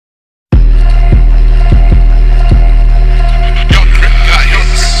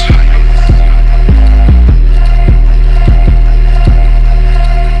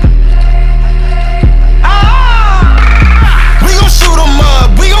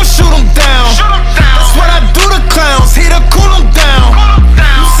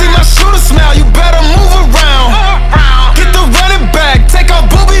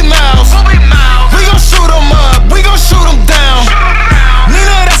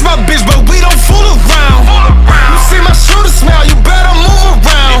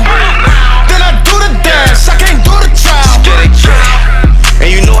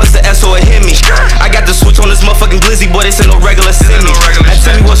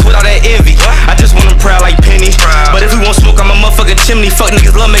chimney. Fuck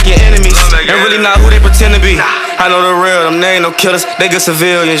niggas love making enemies. And really not who they pretend to be. I know the real, them they ain't no killers, they good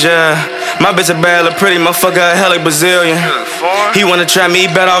civilians, yeah. My bitch a bad, look pretty, motherfucker a hella Brazilian. He wanna try me, he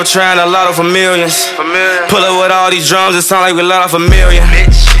bet off trying a lot for millions. Pull up with all these drums, it sound like we let off $1 million.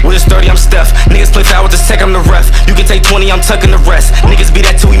 With this 30, I'm Steph. Niggas play foul with this tech, I'm the ref. You can take 20, I'm tucking the rest. Niggas be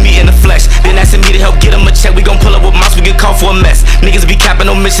that till we meet in the flesh. Then asking me to help get them a check. We gon' pull up with mouse, we get caught for a mess. Niggas be capping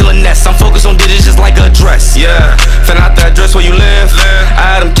on Michelin nest. I'm focused on digits just like a dress. Yeah, finna out the address where you live.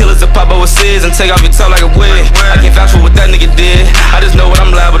 I had them killers that pop up with SIDS and take off your top like a wig. I can't vouch for what that nigga did. I just know what I'm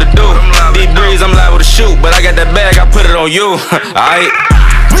liable to do. Deep breeze, I'm liable to shoot, but I got that bag, I put it on you. Alright.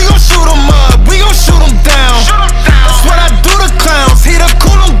 We gon' shoot 'em up, we gon' shoot 'em down. That's what I do to clowns, he to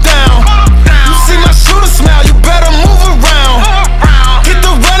cool 'em down. You see my shooter smile, you better move around. Get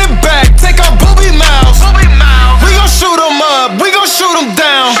the running back, take our booby mouths. We gon' shoot 'em up, we gon' shoot 'em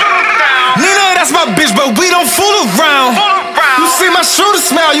down. Nina, that's my bitch, but we don't fool around. You see my shooter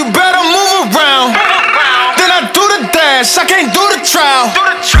smile, you better move around. Then I do the dash, I can't do the trial.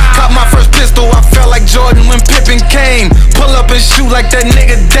 Caught my first pistol, I felt like Jordan when Pippen came. Pull up and shoot like that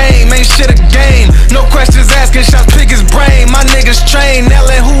nigga Dame, ain't shit a game. No questions asking, shots pick his brain. My niggas train,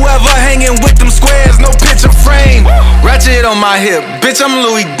 nailing whoever hanging with them squares, no picture frame. Ratchet on my hip, bitch I'm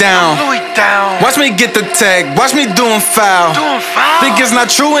Louis down. Watch me get the tag, watch me doing foul. Think it's not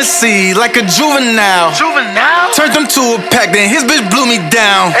true and see, like a juvenile. Turned him to a pack, then his bitch blew me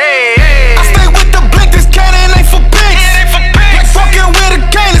down. I stay with the blink, this cannon ain't for pigs. Like fucking with a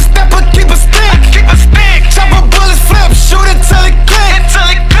cane, a stepper, keep a stick. Chopper bullets flip, shoot it till it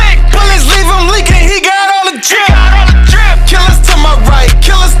click. Bullets leave him leaking, he got all the drip. Killers to my right,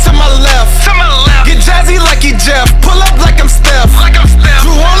 killers to my left. Get jazzy like he Jeff, pull up like I'm Steph.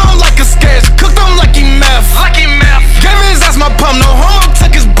 Drew on him like a sketch, cooked him like he meth. Gave his ass my pump, no homo,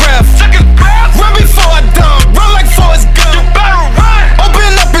 took his breath. Run before I dump, run like Forrest Gump.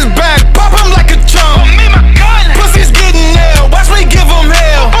 Open up his back, pop him like a trunk. Pussy's getting nailed, watch me give him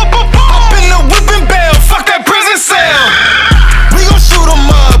hell. Hop in the whip and bail, fuck that prison cell. We gon' shoot 'em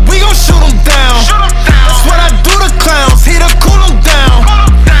up, we gon' shoot 'em down. That's what I do to clowns, he to cool 'em down.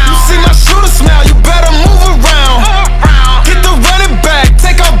 You see my shooter smile, you better move around. Get the running back,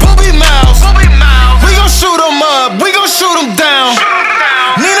 take our booby mouths. We gon' shoot 'em up, we gon' shoot 'em down.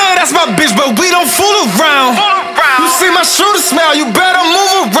 Nina, that's my bitch, but we don't fool around. You see my shooter smile, you better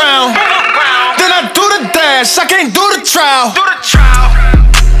move around. Then I do the dash, I can't do the trial.